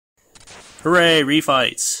Hooray,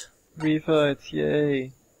 refights! Refights,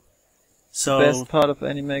 yay! So, Best part of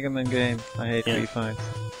any Mega Man game. I hate Yeah. refights.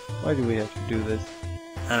 Why do we have to do this?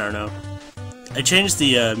 I don't know. I changed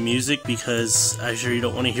the music because I'm sure you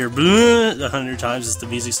don't want to hear "bleh" 100 times as the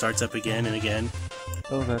music starts up again and again.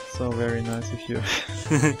 Oh, that's so very nice of you.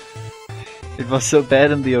 It was so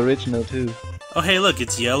bad in the original too. Oh hey look,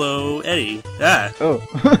 it's Yellow Eddie. Ah, Oh.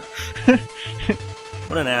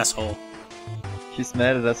 what an asshole. He's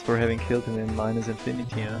mad at us for having killed him in Minus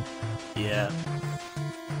Infinity, huh? Yeah.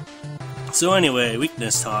 So anyway,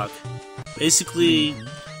 weakness talk. Basically,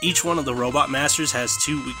 each one of the Robot Masters has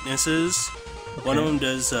 2 weaknesses. One of them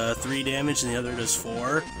does 3 damage and the other does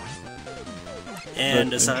 4.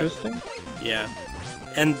 And That's interesting. yeah.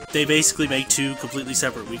 And they basically make 2 completely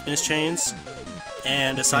separate weakness chains.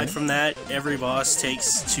 And aside from that, every boss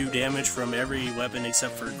takes 2 damage from every weapon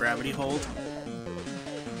except for Gravity Hold.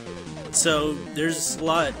 So there's a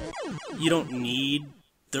lot. You don't need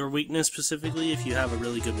their weakness specifically if you have a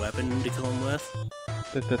really good weapon to kill them with.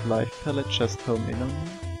 Did that life pellet just home in on you?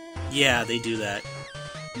 Yeah, they do that.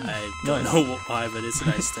 I don't know why, but it's a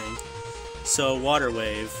nice thing. So, Water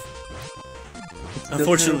Wave.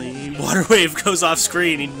 Unfortunately, Water Wave goes off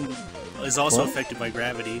screen and is also affected by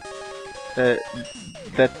gravity.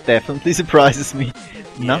 That definitely surprises me.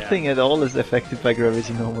 Yeah. Nothing at all is affected by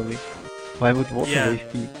gravity normally. Why would Water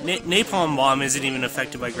Wave be? Napalm Bomb isn't even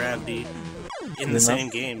affected by gravity in the same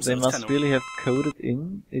game. So they it's must kinda, really have coded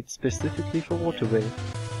in it specifically for Water Wave.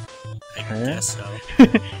 I guess so.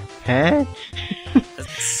 Huh?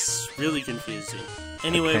 That's really confusing.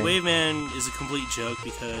 Anyway, Okay. Wave Man is a complete joke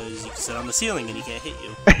because you can sit on the ceiling and he can't hit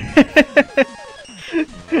you.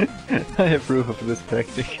 I approve of this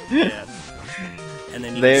tactic. Yeah. And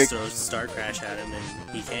then you can just throw Star Crash at him and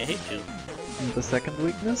he can't hit you. And the second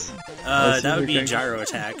weakness? That would be Gyro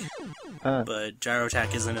Attack. Ah. But Gyro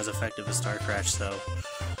Attack isn't as effective as Star Crash, so...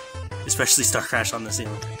 Especially Star Crash on the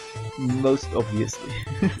ceiling. Most obviously.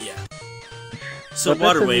 Yeah. So But that's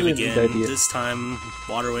Water a Wave really again. good idea. This time,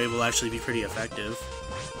 Water Wave will actually be pretty effective.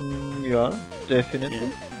 Yeah, definitely.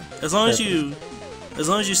 Yeah. As long as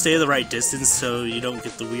you stay the right distance so you don't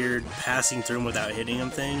get the weird passing through them without hitting them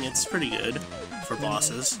thing, it's pretty good for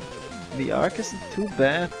bosses. The arc isn't too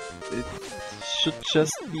bad. It should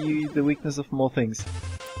just be the weakness of more things,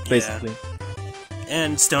 basically. Yeah.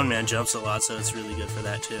 And Stone Man jumps a lot, so it's really good for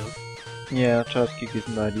that too. Yeah, Charge Kick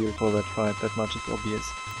isn't ideal for that fight, that much is obvious.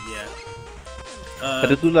 Yeah.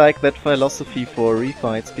 But I do like that philosophy for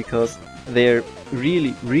refights because they're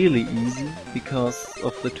really, really easy because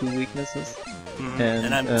of the 2 weaknesses.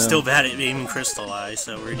 And I'm still bad at aiming Crystal Eye,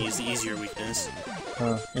 so we're gonna use the easier weakness.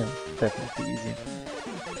 Yeah, definitely easier.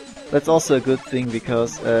 That's also a good thing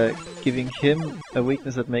because giving him a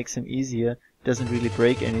weakness that makes him easier doesn't really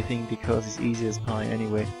break anything because he's easy as pie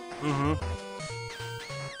anyway.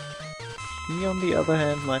 He, on the other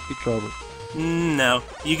hand, might be trouble. No,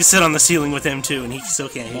 you can sit on the ceiling with him too, and he still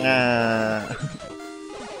can't hit you.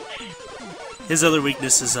 His other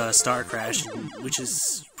weakness is Star Crash, which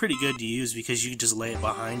is pretty good to use because you can just lay it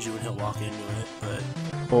behind you and he'll walk into it. But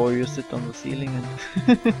or you sit on the ceiling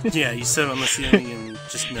and yeah, you sit on the ceiling and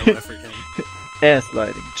just no effort him. Air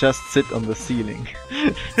sliding, just sit on the ceiling.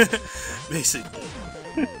 Basically.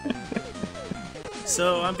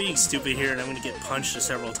 So I'm being stupid here, and I'm going to get punched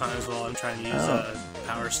several times while I'm trying to use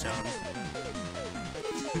Power Stone.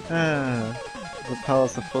 The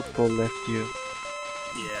powers of football left you.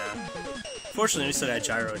 Yeah. Fortunately, we still got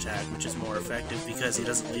Gyro Attack, which is more effective because he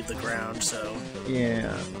doesn't leave the ground, so...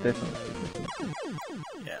 Yeah, definitely.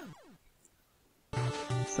 Yeah.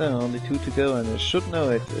 So, only 2 to go, and I should know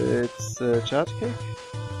it. It's Charge Kick?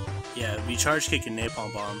 Yeah, it'd be Charge Kick and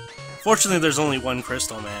Napalm Bomb. Fortunately, there's only 1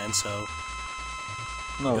 Crystal Man, so...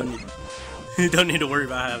 No. You don't need to worry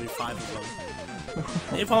about having 5 of them.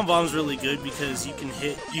 Napalm Bomb's really good because you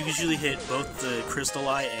usually hit both the Crystal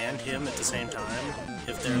Eye and him at the same time,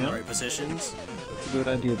 if they're in the right positions. Good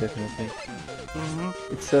idea, definitely.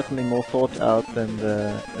 It's certainly more thought out than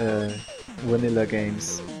the vanilla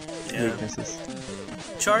games weaknesses.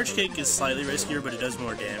 Charge Kick is slightly riskier, but it does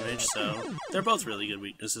more damage, so they're both really good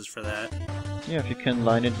weaknesses for that. Yeah, if you can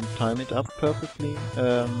line it and time it up perfectly,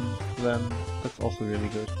 then that's also really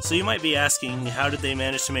good. So you might be asking, how did they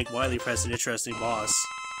manage to make Wily Press an interesting boss?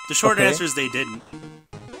 The short answer is they didn't.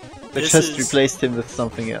 They just replaced him with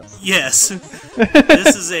something else. Yes.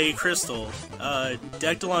 This is a crystal.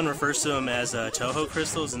 Dectalon refers to them as Toho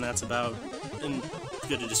crystals, and that's about as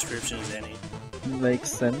good a description as any.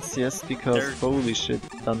 Makes sense, yes, because holy shit,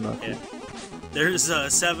 done nothing. Yeah. There's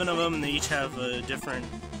 7 of them, and they each have a different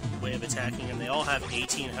way of attacking, and they all have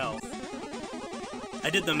 18 health. I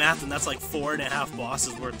did the math, and that's like 4.5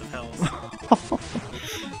 bosses worth of health.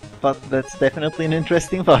 But that's definitely an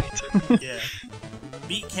interesting fight. Yeah.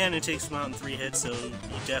 Beat Cannon takes them out in 3 hits, so you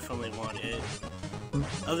definitely want it.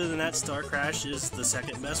 Other than that, Star Crash is the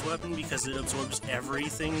second best weapon because it absorbs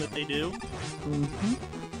everything that they do.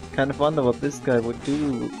 Kind of wonder what this guy would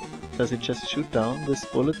do. Does it just shoot down this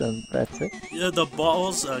bullet and that's it? Yeah, the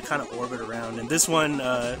balls kind of orbit around, and this one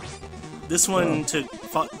took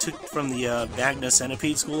from the Magna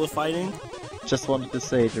Centipede school of fighting. Just wanted to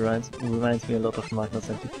say it reminds me a lot of Magna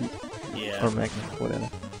Centipede. Yeah. Or Magna, whatever.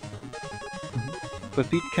 But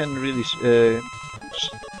Beat can really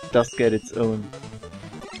does get its own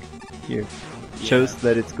here. Shows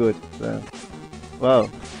that it's good. So. Wow,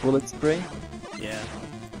 bullet spray? Yeah.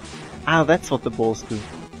 Ah, that's what the balls do.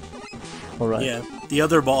 Alright. Yeah, the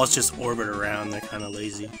other balls just orbit around, they're kind of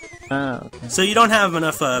lazy. Ah, okay. So you don't have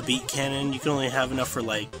enough Beat Cannon, you can only have enough for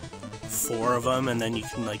like 4 of them, and then you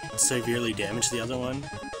can like severely damage the other one.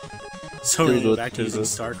 So we're gonna go back to using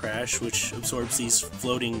Star Crash, which absorbs these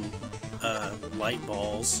floating light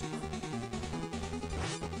balls.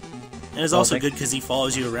 And it's also good because he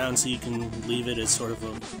follows you around, so you can leave it as sort of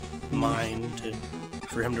a mine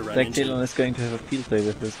for him to run into. Dylan is going to have a field day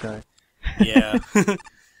with this guy. Yeah.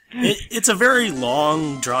 It's a very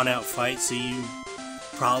long, drawn-out fight, so you're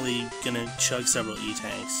probably gonna chug several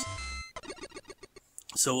E-tanks.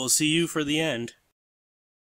 So we'll see you for the end.